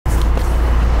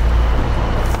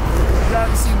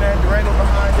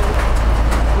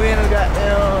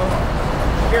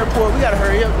airport. We gotta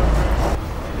hurry up though.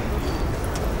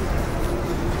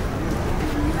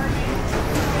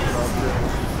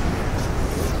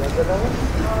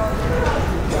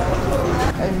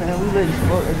 Hey man, we ready to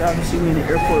fuck. As y'all can see, we in the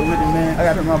airport with it, man. I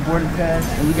got my boarding pass,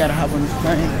 and we gotta hop on this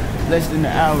plane. Less than an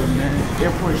hour, man.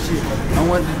 Airport shit. I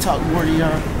wanted to talk more to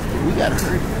y'all. We gotta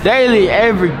hurry. Daily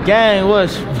Avery gang,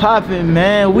 what's poppin',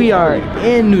 man? We are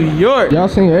in New York. Y'all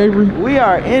seen Avery? We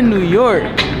are in New York.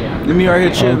 Let me right here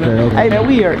chillin'. Okay. Hey man,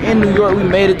 we are in New York. We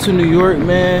made it to New York,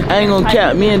 man. I ain't gonna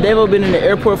cap. Me and Davo been in the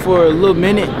airport for a little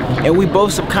minute, and we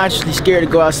both subconsciously scared to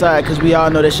go outside because we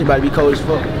all know that shit about to be cold as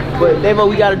fuck. But Davo,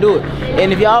 we gotta do it.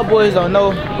 And if y'all boys don't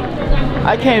know,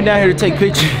 I came down here to take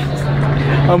pictures.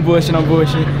 I'm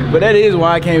bullshitting. But that is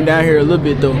why I came down here a little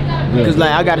bit though. Cause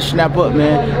like I gotta snap up,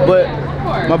 man. But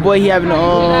my boy, he having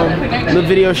a little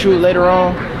video shoot later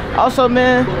on. Also,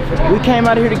 man, we came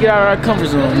out here to get out of our comfort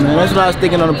zone, man. That's what I was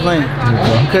thinking on the plane.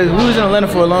 Cause we was in Atlanta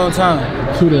for a long time.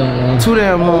 Too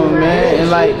damn long, man. And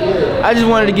like, I just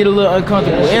wanted to get a little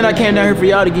uncomfortable. And I came down here for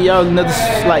y'all to get y'all another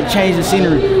like change of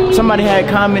scenery. Somebody had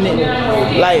commented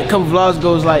like a couple vlogs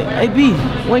ago, was like, hey B,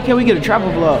 when can we get a travel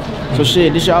vlog? So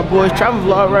shit, this y'all boys travel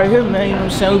vlog right here, man. You know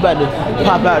what I'm saying? We about to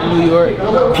pop out to New York,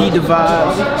 peep the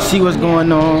vibes, see what's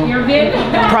going on.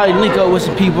 Probably link up with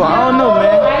some people. I don't know,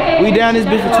 man. We down this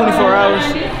bitch for 24 hours.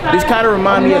 This kind of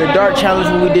remind me of the Dark Challenge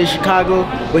when we did Chicago,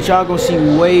 but y'all gonna see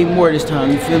way more this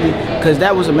time, you feel me? Cause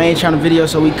that was a main channel video,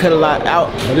 so we cut a lot out.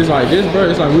 But it's like this, bro,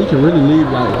 it's like we can really leave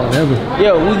like whenever.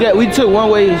 Yo, we took one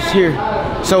way here,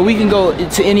 so we can go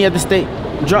to any other state.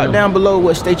 Drop down below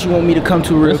what state you want me to come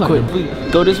to real quick.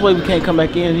 Like go this way, we can't come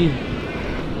back in either.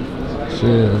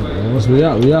 Shit, once we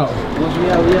out, we out. Once we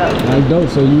out, we out. Like dope,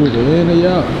 so you at the end or you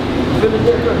out? Feel the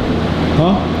jet, bro.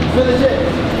 Huh? Feel the jet.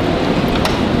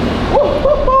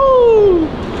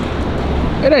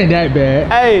 It ain't that bad.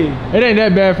 Hey. It ain't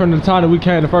that bad from the time that we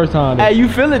came the first time. Though. Hey, you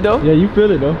feel it though? Yeah, you feel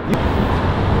it though.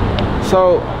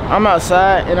 So, I'm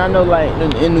outside and I know like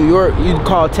in New York, you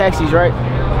call taxis, right?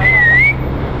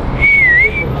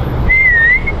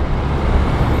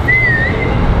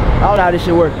 I don't know how this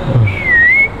shit works.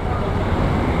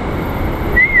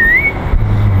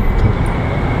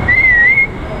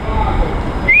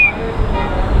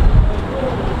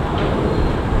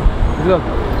 Let's go.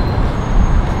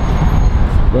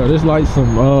 Bro, this like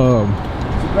some,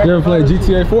 you ever played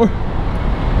GTA 4?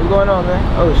 What's going on, man?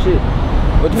 Oh shit.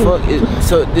 What the fuck?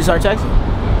 So, this our taxi?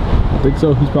 I think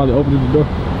so, he's probably opening the door.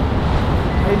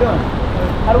 How you doing?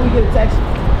 How do we get a taxi?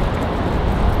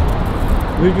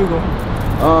 Where'd you go?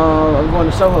 I'm going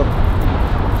to Soho.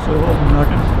 Soho,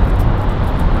 Manhattan.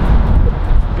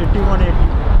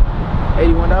 $81.80.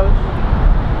 $81?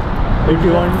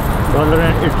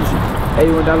 $81.80.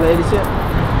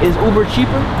 $81.80. Is Uber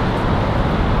cheaper?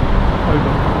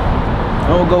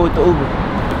 I'm gonna go with the Uber.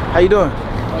 How you doing?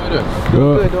 How you doing?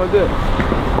 Good, doing good.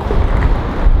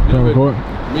 Can I record?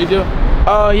 Media?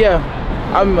 Yeah.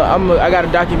 I got a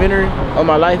documentary on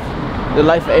my life, the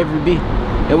life of Avery B.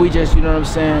 And we just, you know what I'm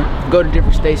saying, go to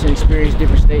different states and experience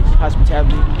different states,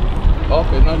 hospitality.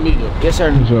 Okay, not media. Yes,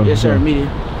 sir. Sure, yes, sir. sure. Media.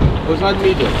 Oh, it's not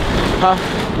media. Huh?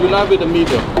 You're not with the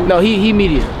media. No, he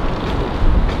media.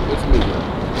 It's media.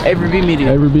 Avery B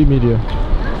media. Avery B Media.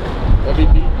 Every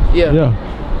beat. Yeah. Yeah.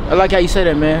 I like how you say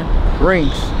that, man.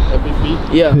 Rings. Every beat.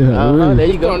 Yeah. Yeah, there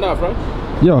you go. Turned off, right?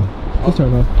 Yeah. It's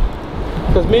turned off.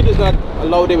 Because media's not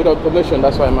allowed it without permission.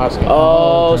 That's why I'm asking.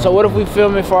 Oh, so what if we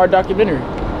film it for our documentary?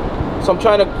 So I'm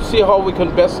trying to see how we can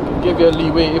best give you a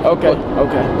leeway. If Okay.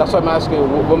 Okay. That's why I'm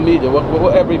asking. What media?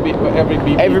 What every beat? What every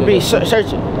beat? Avery B. Search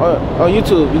it on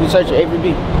YouTube. You can search it, Avery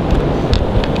B.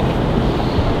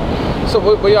 So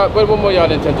what more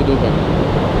y'all intend to do, man?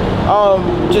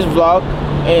 Just vlog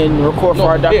and record for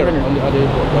our documentary.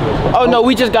 Oh no,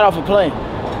 we just got off a plane.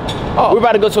 Oh. We're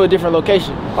about to go to a different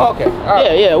location. Okay. All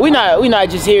right. Yeah. We not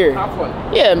just here. Have fun.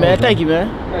 Yeah, man. Thank you, man.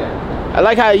 Yeah. I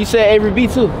like how you said Avery B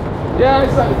too. Yeah,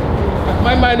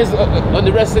 my mind is on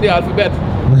the rest of the alphabet.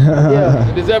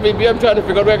 Yeah. There's every B. I'm trying to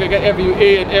figure out where I can get every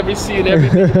A and every C and every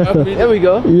B. There we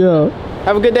go. Yeah.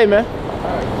 Have a good day, man.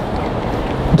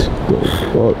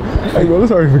 Hey, bro,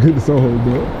 let's already forget the Soho,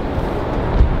 bro.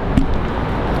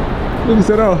 Nigga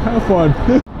said, oh, have fun.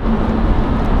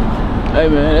 Hey,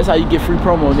 man, that's how you get free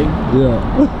promo, nigga. Yeah.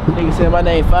 Nigga said my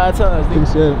name 5 times, nigga. Nigga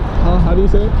said, huh? How do you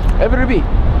say it? Avery B.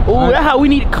 Ooh, that's how we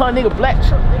need to call nigga black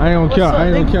truck. Nigga. I ain't gonna count. I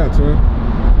ain't gonna count, man.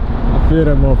 I feel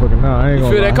that motherfucker now. I ain't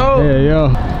gonna feel that cold? Yeah,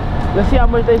 yeah. Let's see how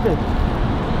much they think.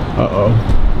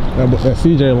 That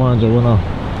CJ alarm just went off.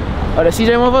 Oh, that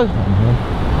CJ motherfucker?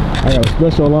 I got a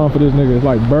special alarm for this nigga. It's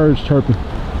like birds chirping.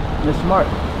 That's smart.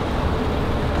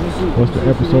 Let me see. What's the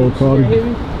episode called?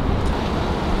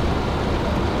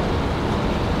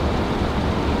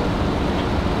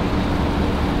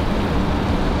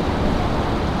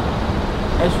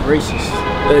 racist.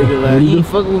 Like, he ain't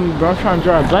fucking with me, bro. I'm trying to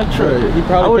drive a black truck. Right. He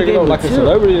probably picked it up like a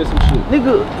celebrity or some shit.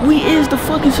 Nigga, we is the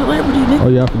fucking celebrity, nigga. Oh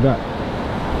yeah, I forgot.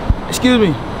 Excuse me.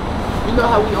 You know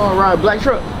how we ride black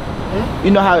truck? Hmm?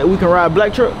 You know how we can ride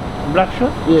black truck? Black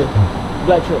truck? Yeah,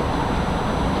 black truck.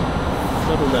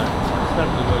 Something like that.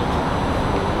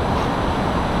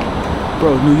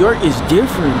 Bro, New York is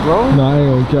different, bro. No, I ain't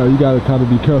gonna care. You gotta kind of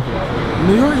be careful.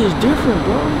 New York is different,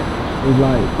 bro. It's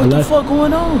like What the fuck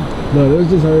going on? No, it was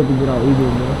just hurry up and get out Uber,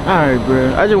 man. All right,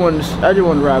 bro. I just want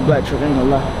to ride black truck. I ain't gonna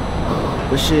lie.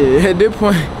 But shit, at this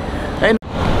point, ain't.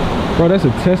 Bro, that's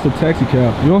a Tesla taxi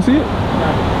cab. You don't see it?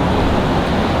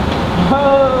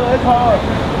 Oh, it's hard.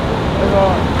 It's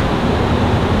hard.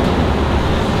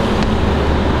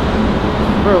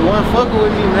 Bro, one fucking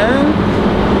with me, man.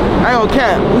 I ain't gonna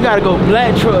cap. We gotta go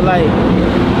black truck. Like,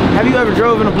 have you ever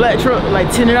drove in a black truck, like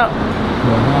tinted out?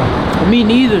 Yeah. Me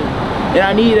neither. And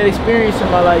I need that experience in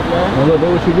my life, man. Well, look,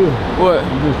 that's what you do. What?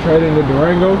 You just trade in the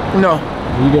Durango. No.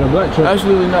 And you get a black truck.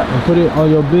 Absolutely not. And put it on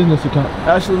your business account.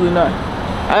 Absolutely not.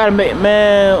 I gotta make,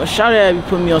 man, shout out you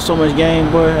put me on so much game,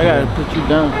 boy. I gotta put you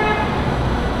down.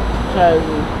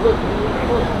 Look.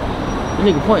 The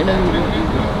nigga pointing at me.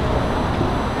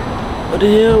 What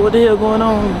the hell going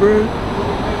on, bro?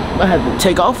 I have to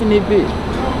take off in this bitch.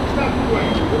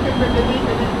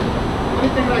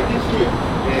 Anything like this here.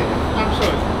 Yeah. I'm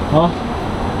sorry. Huh?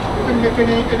 You can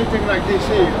make anything like this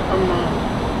here.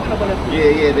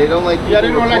 Yeah, they don't like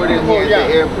people reporting here at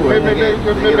the airport. They make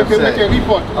a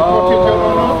report.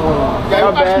 Oh, Yeah,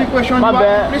 you my ask me bad. question. My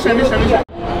bad. Listen.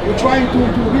 You're trying to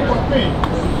report me.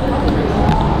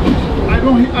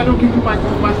 I don't give you my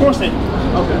consent.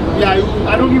 Okay. Yeah,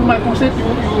 I don't give my consent.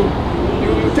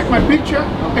 You take my picture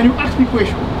and you ask me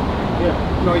question. Yeah.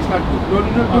 No, it's not good.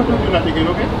 Don't do that again,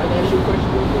 okay? I can ask you a question.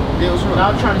 Now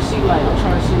I'm trying to see like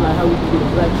how we can get a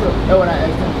black truck. That's what I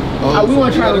asked him. We want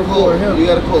to try to record him. You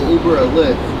gotta call Uber or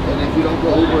Lyft, and if you don't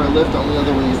call Uber or Lyft, the only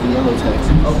other way is the yellow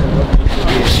taxi. Okay.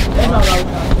 That's not what I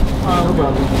was. No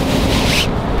problem.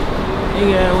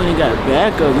 Nigga, when he got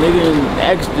backup, nigga, and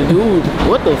asked the dude,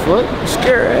 what the fuck?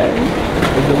 Scared ass.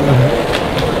 What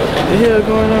the hell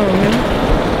going on, man?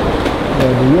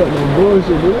 Yeah, New York, no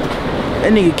bullshit, dude.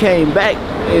 That nigga came back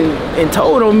and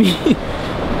told on me.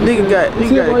 nigga got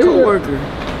a co-worker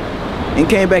and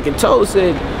came back and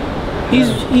said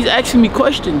he's asking me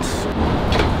questions.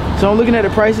 So I'm looking at the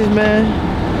prices, man,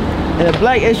 and a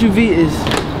black SUV is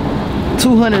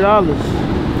 $200.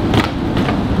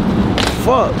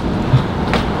 Fuck.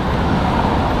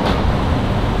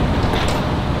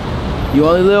 You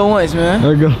only live once, man.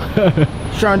 There you go.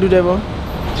 Trying to do that, bro.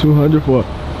 200 for.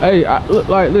 Hey,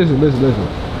 listen.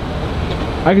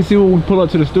 I can see when we pull up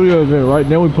to the studio event, right?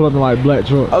 Then we pull up in like black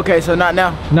truck. Okay, so not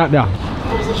now. Not now.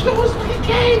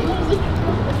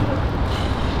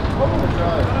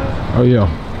 Oh yeah.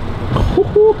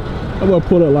 I'm gonna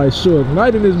pull up like Suge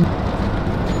Knight in this.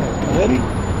 Ready?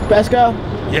 Pascal?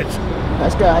 Yes.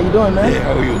 Pascal, how you doing, man? Yeah,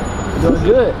 how are you? Doing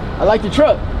good. I like your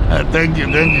truck. Thank you.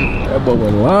 That boy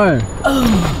was lying. Oh,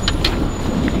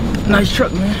 nice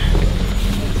truck, man.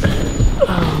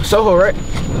 Oh, Soho, right?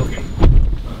 Okay.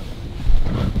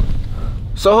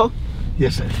 Soho?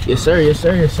 Yes, sir. Yes,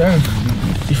 sir.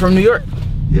 You from New York?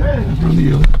 Yeah, I'm from New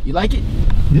York. You like it?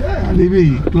 Yeah, I live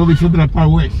in Clovis Central Park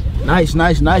West. Nice.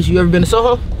 You ever been to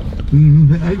Soho?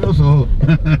 I know so.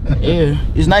 Yeah.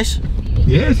 It's nice?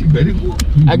 Yes, it's very good.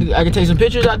 I can take some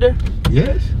pictures out there?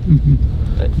 Yes.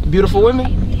 Beautiful women?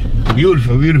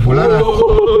 Beautiful.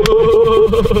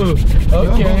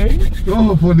 Okay.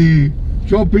 Soho for the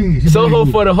shopping. Soho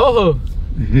for the ho-ho.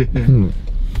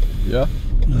 Yeah.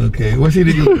 Okay, what's it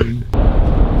doing?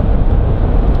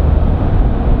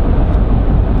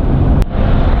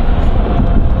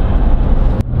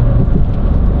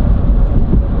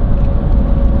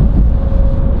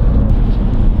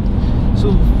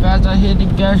 So fast I hit the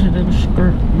gas and the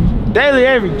skirt. Daily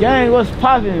every gang, what's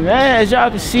poppin', man? As y'all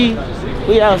can see,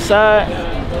 we outside.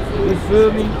 You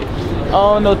feel me? I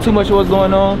don't know too much of what's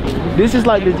going on. This is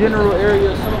like the general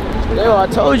area. Yo, I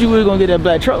told you we were gonna get that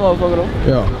black truck motherfucker though.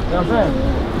 Yeah. You know what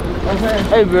I'm saying?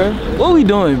 Hey bro, what we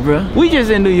doing, bro? We just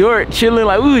in New York chilling,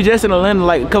 like we were just in Atlanta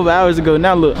like a couple hours ago.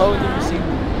 Now look.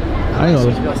 I ain't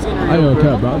gonna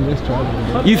cap, bro. I miss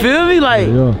traveling. You feel me? Like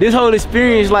Yeah. this whole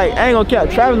experience, like I ain't gonna cap,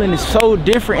 traveling is so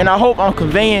different, and I hope I'm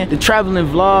conveying the traveling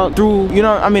vlog through, you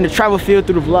know, I mean the travel feel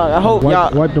through the vlog. I hope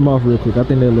y'all Wipe them off real quick. I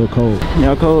think they're a little cold.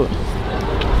 y'all cold.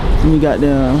 We got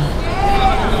them.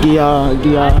 Give y'all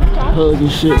a hug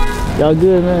and shit. Y'all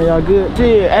good, man? Y'all good?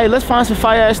 Yeah. Hey, let's find some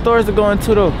fire ass stores to go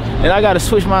into though. And I gotta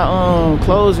switch my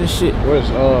clothes and shit. Where's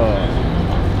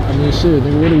I mean, shit,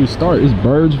 nigga, where do we start? It's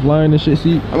birds flying and shit.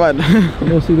 See, I'm about to, you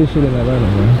don't see this shit in Atlanta,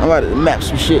 man. I'm about to map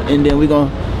some shit and then we gonna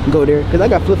go there. Cause I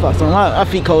got flip flops on. My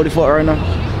feet cold as fuck right now. You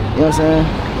know what I'm saying?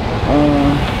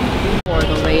 For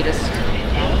the latest.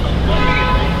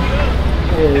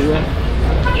 Yeah.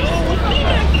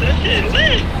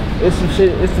 It's some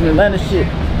shit. It's some Atlanta shit.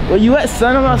 Where you at,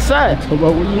 son? I'm outside. How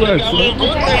about where you at,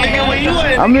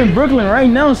 son? I'm in Brooklyn right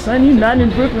now, son. You not in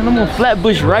Brooklyn. I'm on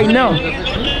Flatbush right now.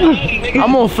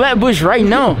 I'm on Flatbush right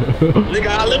now. Nigga,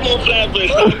 I live on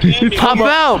Flatbush.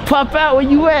 Pop out. Where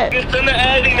you at? It's in the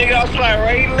alley, nigga. Outside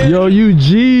right now. Yo, you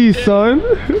G's, son.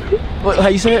 What? How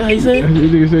you say it? How you say it? This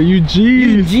nigga said you You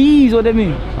G's. G's. What that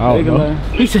mean? I don't know.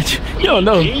 He said you don't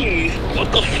know. Jeez,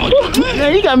 what the fuck?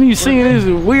 Man, you got me singing this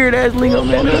weird ass lingo,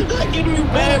 man. Stop giving me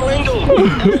bad lingo. Oh,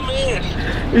 man.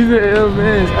 He said, oh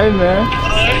man, hey man.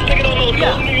 This nigga don't know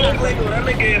no New York lingo. That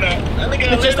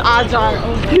nigga It's just agile.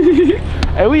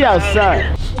 Hey, we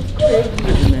outside.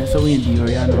 Man, so we in Dior.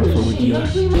 Y'all know what with Dior.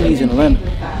 He's in Atlanta.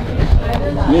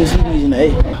 Me and CB's in the A.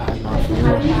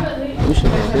 We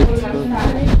should have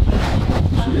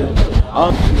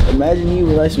imagine you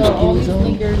with like some skinnies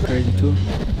on. Crazy too.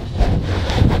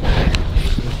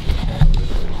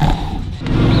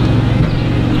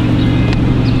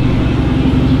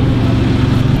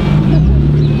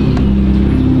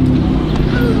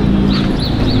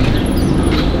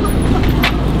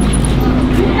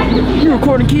 You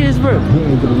recording kids, bro?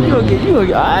 You gonna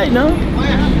get, alright, no?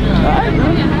 Alright, no?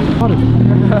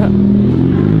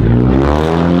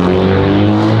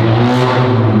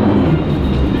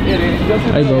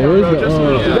 Hey, bro, where's the,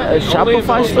 Is that a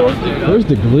Shopify store? where's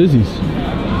the glizzies?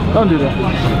 Don't do that.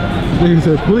 Nigga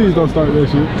said, please don't start that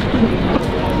shit.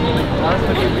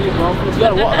 You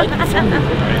gotta walk like this.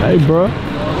 Hey, bro.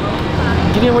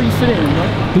 Get in where you fit in, bro.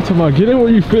 He talking about get in where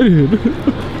you fit in.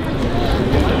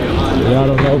 Yeah, I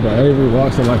don't know, but Avery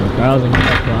walks at like 1,000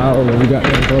 miles per hour when we got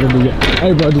there to go to New York.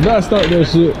 Hey, bro, do not start that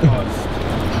shit.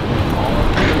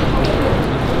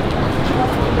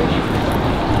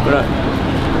 What up?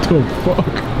 The fuck?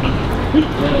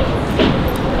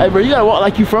 Hey, bro, you gotta walk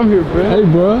like you from here, bro. Hey,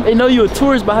 bro. They know you a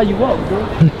tourist by how you walk, bro.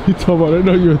 You talking about they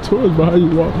know you're a tourist by how you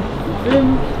walk. Feel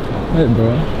me? Hey,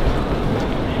 bro.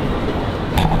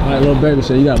 Alright, little baby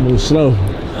said you gotta move slow.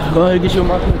 Go ahead and get your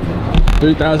market.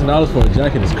 $3,000 for a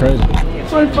jacket is crazy.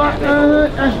 25.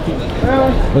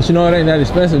 But you know it ain't that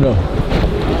expensive though.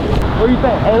 What do you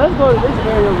think? Hey, let's go to this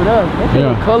area over there. That thing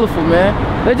Yeah. colorful, man.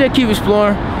 Let's just keep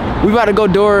exploring. We about to go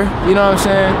door, you know what I'm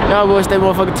saying? Y'all boys stay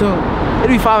motherfucking tuned.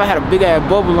 It'd be fine if I had a big ass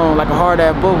bubble on, like a hard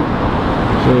ass bubble.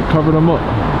 So cover them up.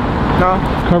 No?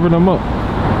 Cover them up.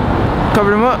 Cover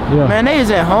them up? Yeah. Man, they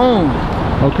is at home.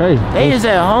 Okay. They is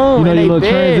at home. You know in your they little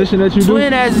bed. transition that you do?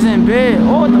 Twin asses in bed.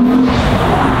 Oh, what the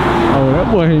Oh,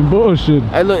 that boy ain't bullshit.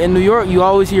 Hey, look, in New York, you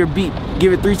always hear a beep.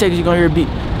 Give it 3 seconds, you're gonna hear a beep.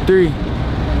 3,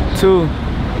 2,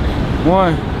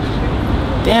 1.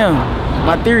 Damn,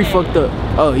 my theory fucked up.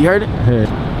 Oh, you heard it? Hey.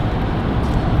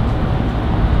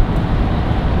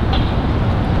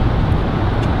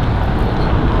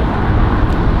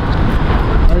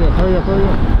 Hurry up, hurry up, hurry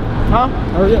up. Huh?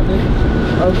 Hurry up, nigga.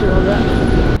 Oh, shit, hold that.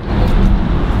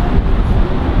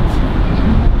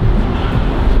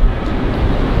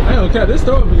 Hey, okay, this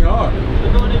store would be hard.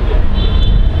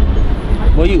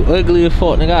 Boy, you ugly as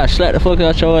fuck, nigga. I slap the fuck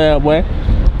out your ass, boy.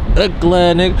 Ugly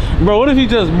ass nigga. Bro, what if he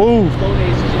just moved?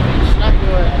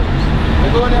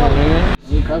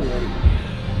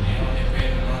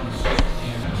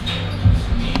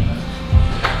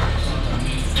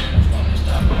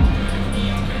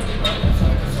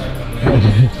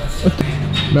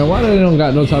 Man, why they don't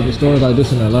got no type of stores like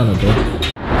this in Atlanta, bro?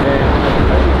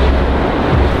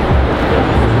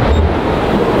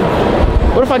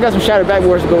 What if I got some shattered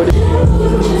backboards to go with it?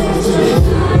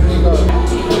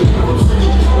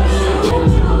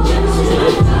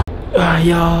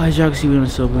 Y'all, as y'all can see, we on the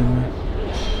subway, man.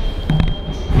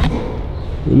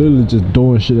 We're literally just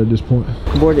doing shit at this point.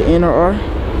 Board the N or R,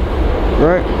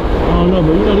 right? I don't know,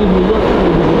 but you know these New York people be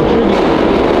going tricky.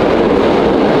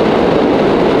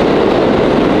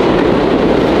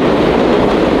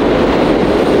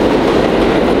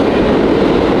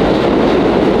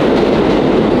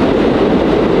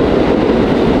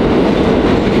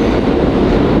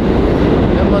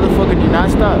 That motherfucker did not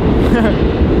stop.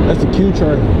 That's the Q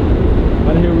train.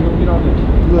 Out of here, we gonna get on it.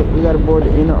 Look, we gotta board the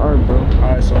N or R, bro.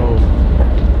 Alright, so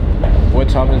what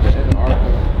time is the end of our?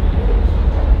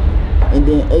 And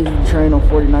then exit the train on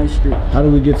 49th Street. How do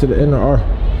we get to the end of R?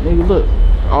 Nigga, look.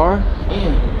 R,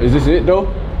 N. Is this it though?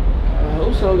 I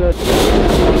hope so, guys. The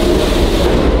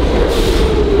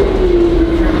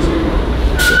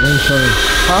N train.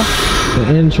 Huh? The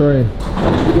N train.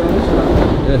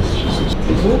 Yes.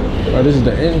 Oh, this is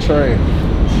the N train.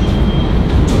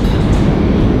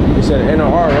 You said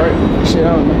NR, right? Shit,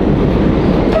 I don't know.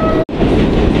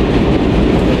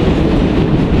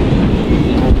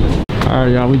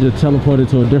 Alright, y'all, we just teleported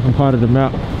to a different part of the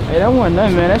map. Hey, that wasn't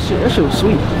nothing, man. That shit was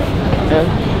sweet. Yeah.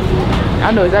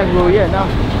 I know exactly where we at now.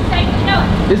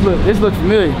 This look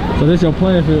familiar. So this your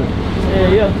playing field?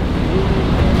 Yeah.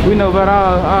 We know about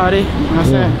all this. You know what I'm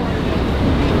saying?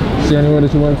 See anywhere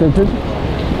that you want to take pictures?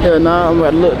 Hell nah, I'm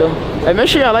about to look though. Hey, make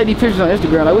sure y'all like these pictures on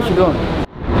Instagram. Like, what you doing?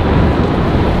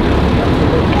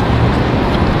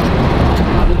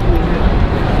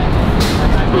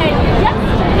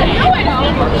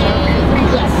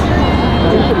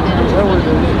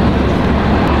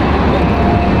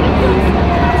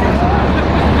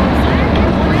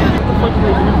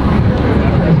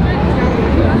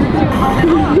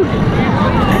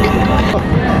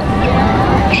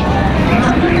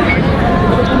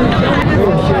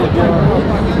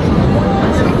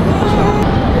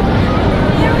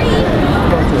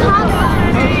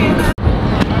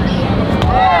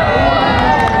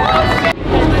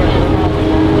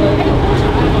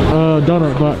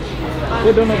 Donut box.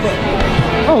 What donut box?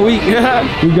 Oh, we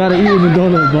gotta eat in the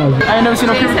donut box. I ain't never seen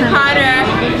no Krispy Kreme.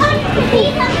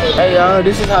 Hey y'all,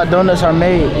 this is how donuts are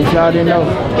made, if y'all didn't know.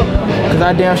 Cause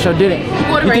I damn sure didn't.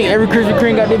 You think every Krispy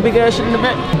Kreme got that big ass shit in the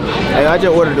back? Hey, I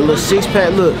just ordered a little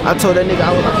 6-pack. Look, I told that nigga,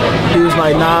 he was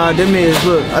like, nah, them is,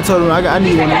 look. I told him, I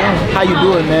need one of them. How you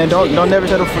do it, man? Don't never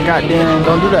settle for goddamn,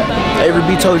 don't do that. Avery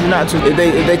B told you not to. If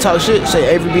they talk shit, say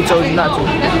Avery B told you not to.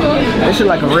 That shit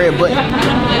like a red button.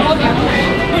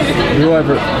 You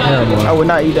ever? Yeah, boy. I would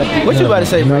not eat that. What you about to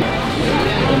say, bro?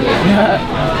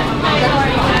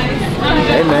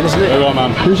 Hey man, it's lit.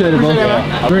 Appreciate it, bro.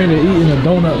 We're in eating a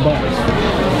donut box.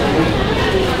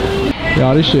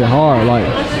 Y'all, this shit hard. Like,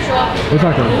 it's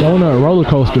like a donut roller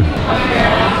coaster.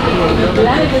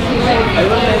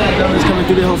 It's coming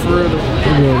through the hole for real.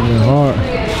 It's hard.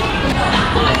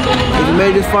 If you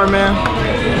made this far, man,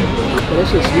 that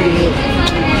shit's sweet.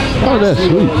 Oh, that's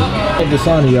sweet. The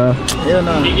Dasani, y'all. Hell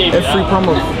no. That's free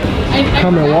promo.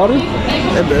 Come in water?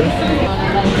 That better.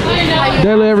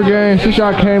 Daily Every Game. Since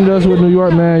y'all came to us with New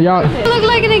York, man, y'all. It looked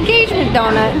like an engagement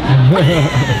donut.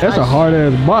 That's a hard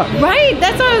ass box. Right?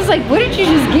 That's why I was like, what did you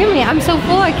just give me? I'm so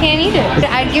full, I can't eat it.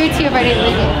 I'd give it to you if I didn't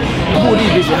lick it. Ooh,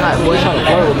 these bitches hot, boy. She trying to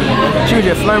flirt with me. She was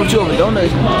just flirting with you over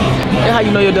donuts. That's how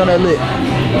you know your donut lit.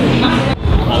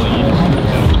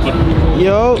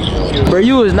 Yo, bro,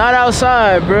 you is not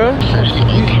outside, bro.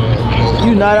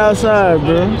 You not outside,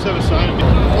 bro.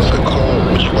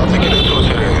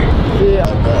 Yeah.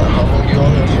 How long you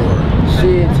on here for?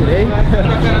 Shit, today. I'm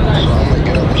gonna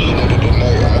get up and shit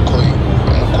tonight. I'm gonna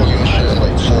call you and shit in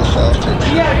like 4 or 5 tips.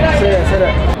 Say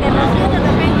that.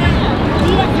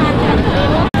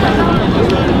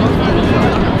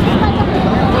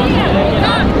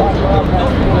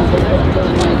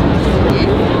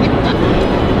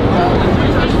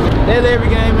 Daily Every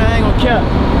Game, man, I ain't gonna count.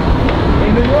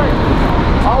 In New York,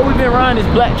 all we've been riding is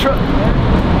black truck, man.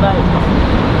 Like,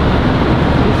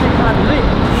 this shit kinda lit.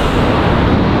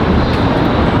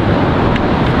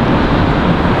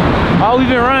 All we've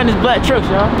been riding is black trucks,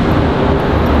 y'all.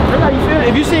 That's how you feel.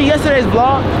 If you seen yesterday's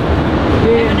vlog,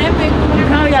 then you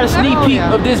kinda got a sneak peek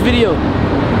of this video.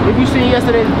 If you seen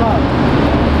yesterday's vlog.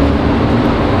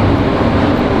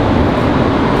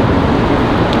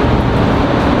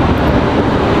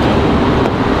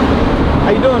 How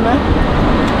you doing, man?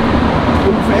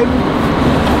 Looking for Avery?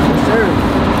 Yes, sir.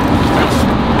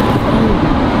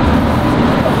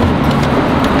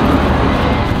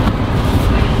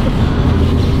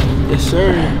 Yes,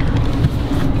 sir.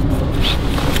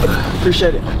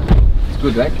 Appreciate it. It's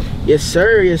good, right? Yes,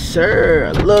 sir. Yes,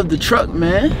 sir. I love the truck,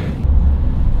 man.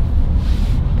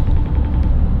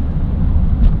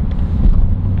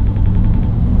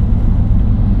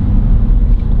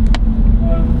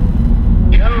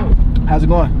 How's it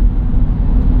going?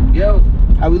 Yo.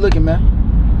 How we looking, man?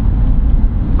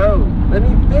 Bro, let me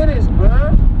finish,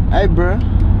 bro. Hey, bro.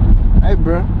 Hey,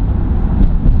 bro.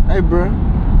 Hey, bro.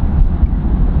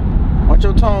 Watch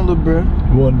your tone, little bro.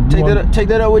 Take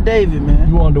that up with David, man.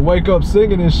 You wanted to wake up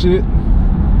singing and shit.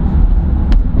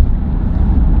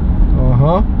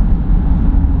 Uh-huh.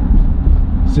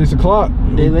 6 o'clock.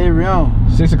 They later on.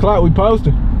 6 o'clock, we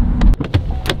posted.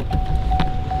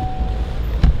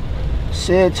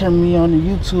 Said turn me on to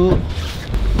YouTube.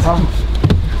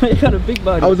 You got a big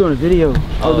body. I was doing a video.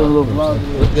 I was doing a little vlog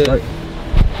video.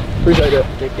 Appreciate that.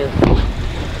 Take care.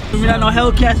 We got no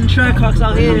Hellcats and Trackhawks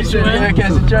out here, man.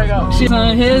 Hellcats and Trackhawks. Shit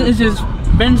on here is just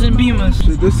Benz and Beamers.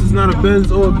 This is not a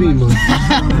Benz or a Beamer.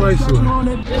 Chrysler.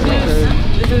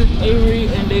 This is Avery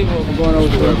and Dave over going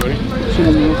over there, buddy.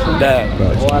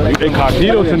 Dad.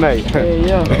 Incognito tonight.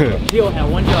 Yeah. Gio had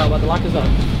one job, about to lock us up.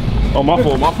 Oh, my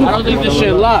fault, my fault. I don't think this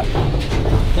shit locked.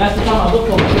 That's the time I look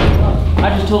for it.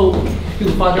 I just told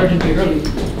people 5:30 to be early.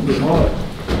 It's hard.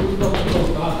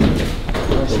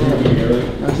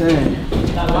 That's it.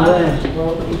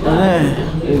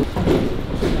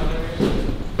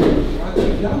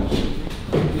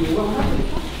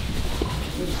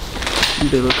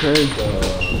 They look crazy.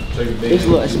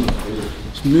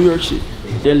 It's New York shit.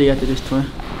 Deli after this, twin.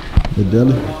 The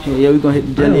deli? Yeah, we gonna hit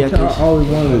the deli after this. I always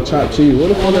wanted a chopped cheese. Where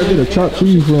the fuck I get a chopped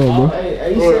cheese from, bro?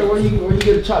 Hey, you said where you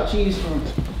get a chopped cheese from?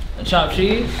 A chopped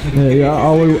cheese? Yeah, I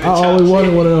always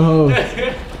wanted one of them hoes.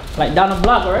 Like down the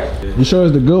block, right? You sure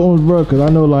it's the good ones, bro? Cause I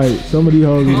know like some of these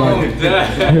hoes is like hit or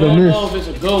miss. I don't know if it's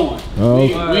a good one. Oh.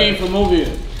 We ain't from over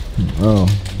here. Oh,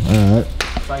 alright.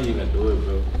 How you gonna do it,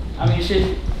 bro? I mean,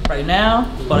 shit. Right now,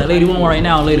 or that lady one more right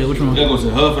now, later. Which one? You gotta go to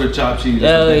the hub for the chopped cheese.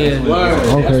 Hell yeah. Word.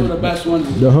 Okay. That's what the best ones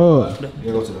is. The hub. You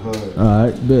gotta go to the hub.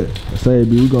 Alright, bet. Say, B,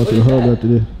 we going to the hub after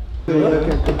this.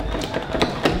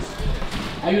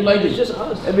 How you like it? Just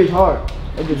us. That bitch hard.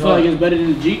 That bitch You feel like it's better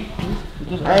than the Jeep?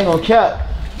 I ain't gonna cap.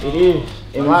 It is.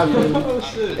 In my opinion.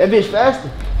 That bitch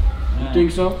faster. You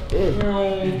think so? Yeah.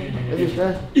 That bitch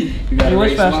faster. You got a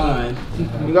race line.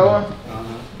 You got one?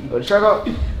 Oh, the truck up?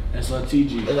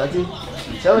 SRTG. SRT?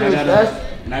 Tell me it's fast.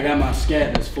 And I got my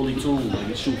scat that's fully tuned. Like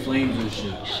it shoot flames and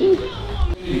shit. Shit.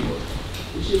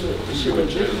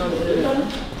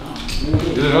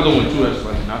 There's another one too that's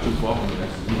like not too far from me.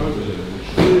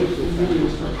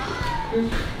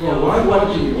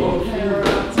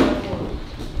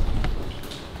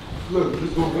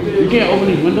 You can't open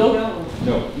these windows?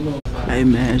 No. Hey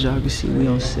man, as y'all can see, we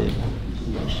on set.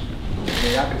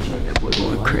 That boy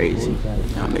going crazy.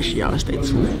 Y'all make sure y'all stay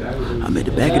tuned. I'm at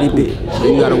the back of the bit, so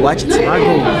you gotta watch it till I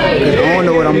go. Cause I don't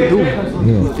know what I'm gonna do.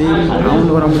 You feel me? I don't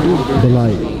know what I'm gonna do. But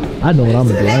like, I know what I'm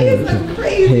gonna do. I ain't gonna do.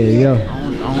 Hell yeah.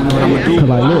 I don't know what I'm gonna do. Cause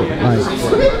like, look,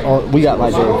 like, we got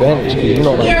like the advantage. You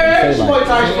know, like, say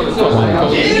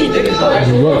like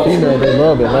New York female, they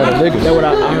love Atlanta niggas. That's what I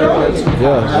heard.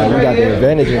 Yeah, like we got the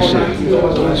advantage and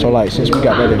shit. So like, since we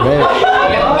got that advantage,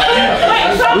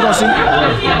 we gonna see.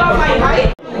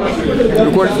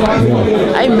 Recording?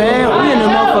 Yeah. Hey man, we in the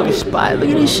motherfucking spot. Look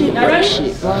at this shit, bro. This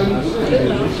shit.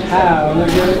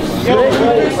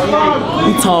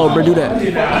 You tall, bro. Do that.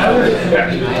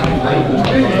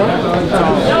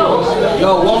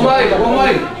 Yo, one mic.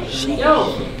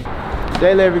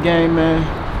 Daily every game, man.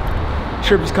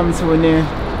 Trip is coming to an end.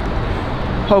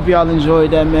 Hope y'all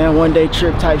enjoyed that, man. One day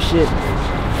trip type shit.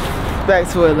 Back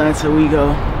to Atlanta we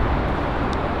go.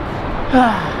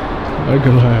 I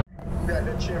can laugh.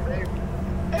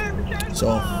 So.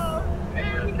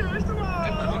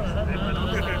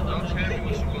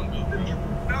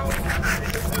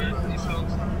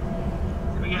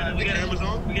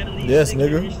 Yes,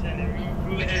 nigga.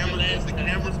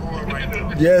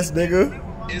 Yes, nigga.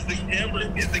 Is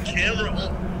the camera on?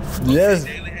 Yes.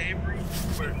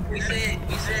 We said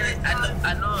I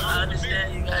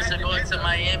understand you guys are going to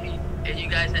Miami and you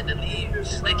guys had to leave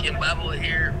Slick and Bubble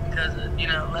here because of, you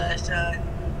know, last time.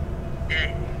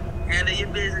 Yeah, handle your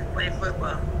business, play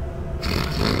football.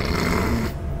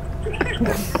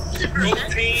 Go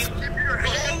team,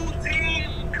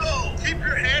 go. Keep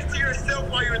your hands to yourself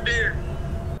while you're there.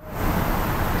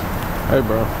 Hey,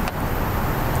 bro.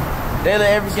 Daily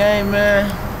every game, man.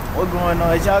 What's going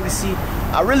on? As y'all can see,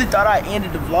 I really thought I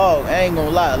ended the vlog. I ain't gonna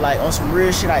lie. Like, on some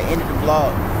real shit, I ended the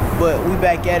vlog. But we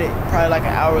back at it probably like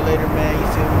an hour later, man. You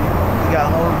feel me? We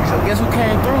got hungry. So guess who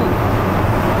came through?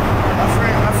 My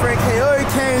friend Kaori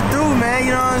came through, man.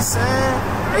 You know what I'm saying?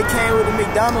 They came with the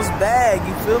McDonald's bag.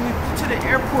 You feel me? To the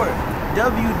airport.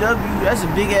 WW. That's a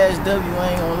big ass W.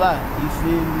 I ain't gonna lie. You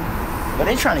feel me? But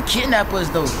they trying to kidnap us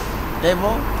though.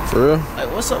 Devo? For real? Like,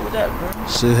 what's up with that, bro?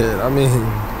 Shit, I mean,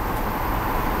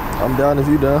 I'm down if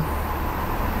you down.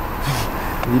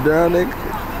 You down, nigga?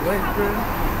 Wait, bro.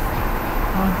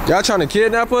 Y'all trying to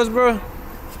kidnap us, bro?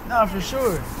 Nah, for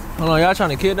sure. Hold on, y'all trying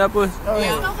to kidnap us? Oh,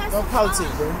 yeah. No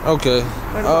politics, bro. Okay.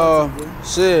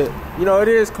 Shit. You know, it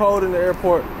is cold in the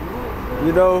airport.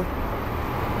 You know?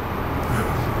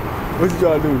 What you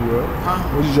trying to do, bro? Huh?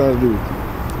 What you trying to do?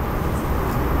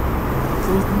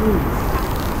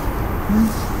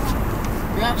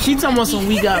 She talking about some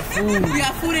we got food. We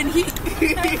got food and heat.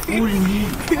 Food and heat.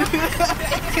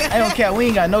 I don't care. We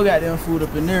ain't got no goddamn food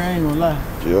up in there. I ain't gonna lie.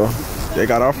 Yeah. They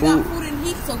got our We food. got food and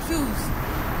heat, so choose.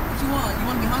 What you want? You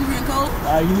want to be hungry and cold?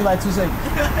 Give me like 2 seconds.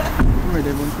 Come here,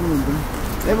 Devo. Come on, bro.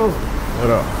 Devo. What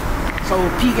up? So,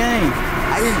 P game.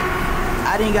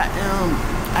 I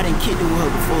didn't kick it with her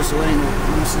before, so it ain't no, you know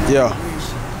what I'm saying? Yeah.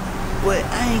 But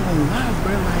I ain't gonna lie,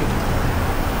 bro. Like,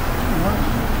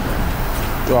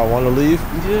 Do I want to leave?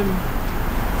 you feel me?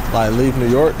 Like leave New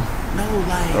York? No,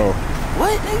 like, Oh.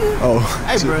 what, nigga? Oh.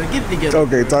 Hey, bro, get it together.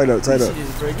 Okay, bro. tight up, tight up.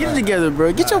 Bro. Get it together,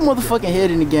 bro. Get your motherfucking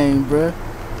head in the game, bro.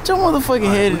 Get your motherfucking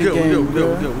head in the game,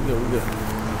 bro. We good.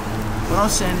 What I'm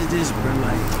saying is this, bro.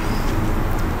 Like,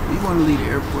 we want to leave the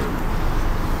airport.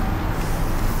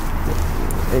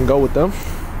 And go with them?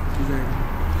 Exactly.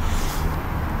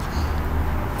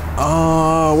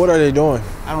 What are they doing?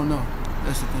 I don't know.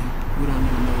 That's the thing. We don't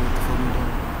even know what the fuck we're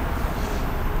doing.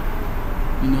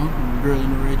 You know, girl in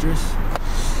the red dress.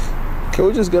 Can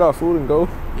we just get our food and go?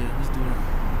 Yeah, let's do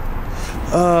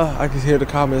that. I can hear the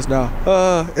comments now.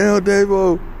 El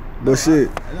Davo. But shit.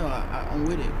 No, I'm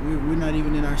with it. We're not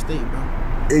even in our state, bro.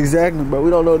 Exactly, bro. We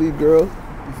don't know these girls.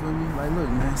 You feel me? Like, look,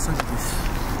 man, suck this.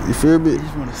 You feel me? I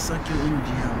just want to suck your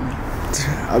energy out, man.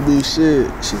 I mean,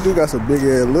 shit. She do got some big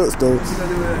ass looks, though.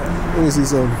 Let me see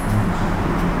something.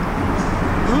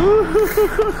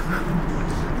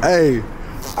 Hey,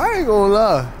 I ain't gonna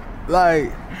lie.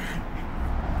 Like,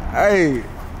 hey,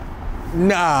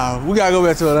 nah, we gotta go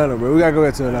back to Atlanta, bro.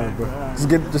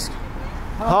 Just,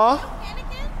 huh?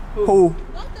 Who?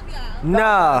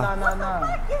 Nah.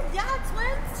 Y'all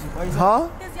twins? Huh?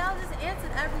 Because y'all just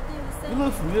answered everything the same. You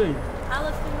look familiar. I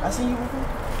look familiar. I seen you before?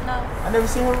 No. I never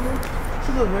seen her before?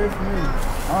 She look very familiar.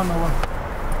 I don't know why.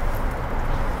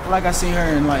 Like I seen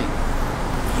her in like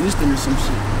Houston or some shit.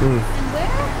 And where?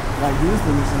 Like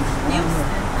Houston or some shit. Houston.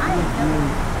 I ain't never.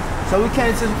 So we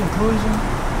came to the conclusion.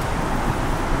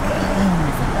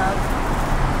 It's a dub.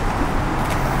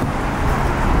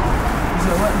 You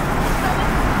said what?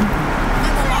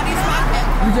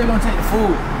 We just gonna take the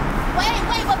food. Wait,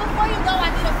 but before you go, I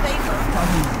need a favor.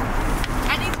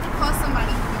 I need you to call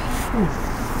somebody for me.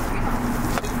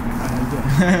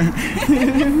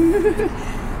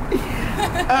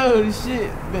 Oh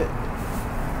shit, bet.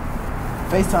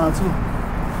 FaceTime too.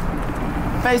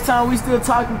 FaceTime, we still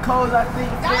talking codes, I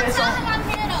think. Don't tell him I'm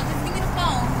here though, just give me the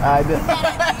phone. Alright, bet.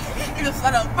 You just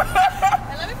shut up.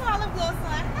 And let me call him close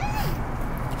son.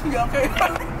 Hey. You okay?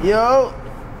 Yo.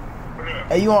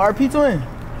 Hey, you on RP twin?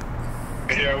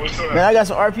 Yeah, what's up? Man, I got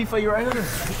some RP for you right here.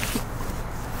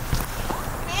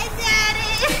 Hey,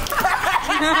 Daddy.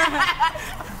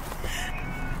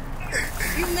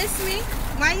 You miss me?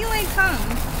 Why you ain't come?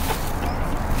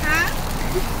 Huh?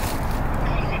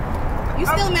 You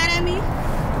still mad at me?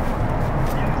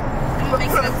 I'm gonna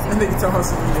make sense. I think it's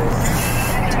awesome.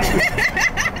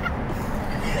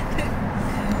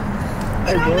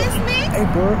 Hey, bro. Miss me? Hey,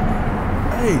 bro.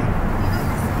 Hey.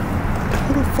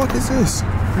 Who the fuck is this?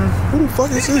 Who the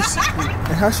fuck is this?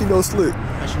 And how she know Slick?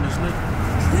 How she know Slick?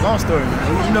 Long story,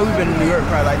 man. You know we've been in New York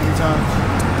probably like 3 times.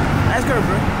 Ask her,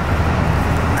 bro.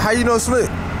 How you know Slick?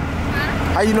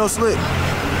 How you know Slick?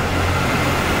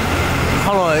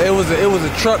 Hold on, it was a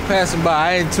truck passing by.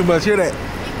 I ain't too much hear that.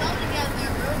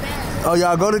 Oh,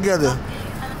 y'all go together.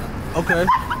 Okay.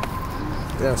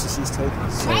 Damn, so she's taking.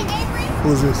 So. Right, Avery?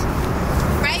 Who's this?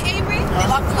 Right, Avery? They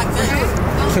locked in like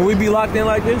this. Can we be locked in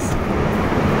like this?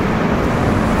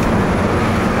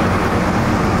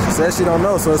 She said she don't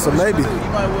know, so it's a maybe. You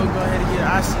might well go ahead and get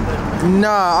IC later.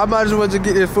 Nah, I might as well just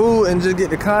get this food and just get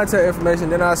the contact information,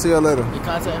 then I'll see her later. Your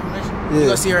contact information? Yeah. You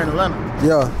gonna see her in Atlanta?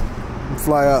 Yeah.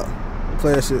 Fly out.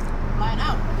 Play that shit. Flying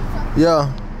out? Yeah,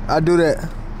 I do that.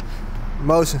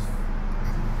 Motion.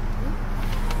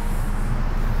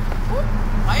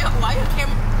 Why your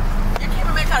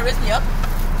cameraman kind of risked me up?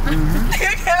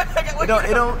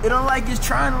 It don't like it's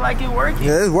trying to like it working.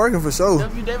 Yeah, it's working for sure.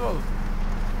 W Devo.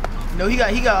 No, he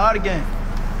got all the game.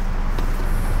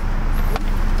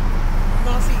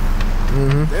 Gonna see.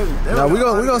 Now we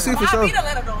gonna see for sure. I be in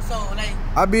Atlanta though, so like.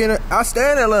 I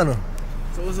stay in Atlanta.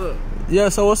 So what's up? Yeah,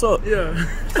 so what's up? Yeah.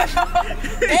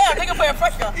 Damn, nigga playing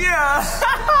pressure. Yeah.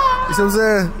 You see what I'm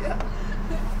saying? Yeah.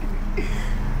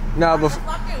 Nah, but Let's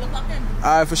lock in.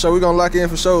 alright, for sure. We gonna lock in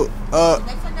for sure. Next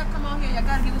time y'all come out here, y'all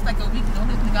gotta give us like a week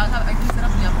notice. I have everything set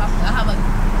up for y'all properly. I have like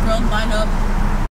girls lined up.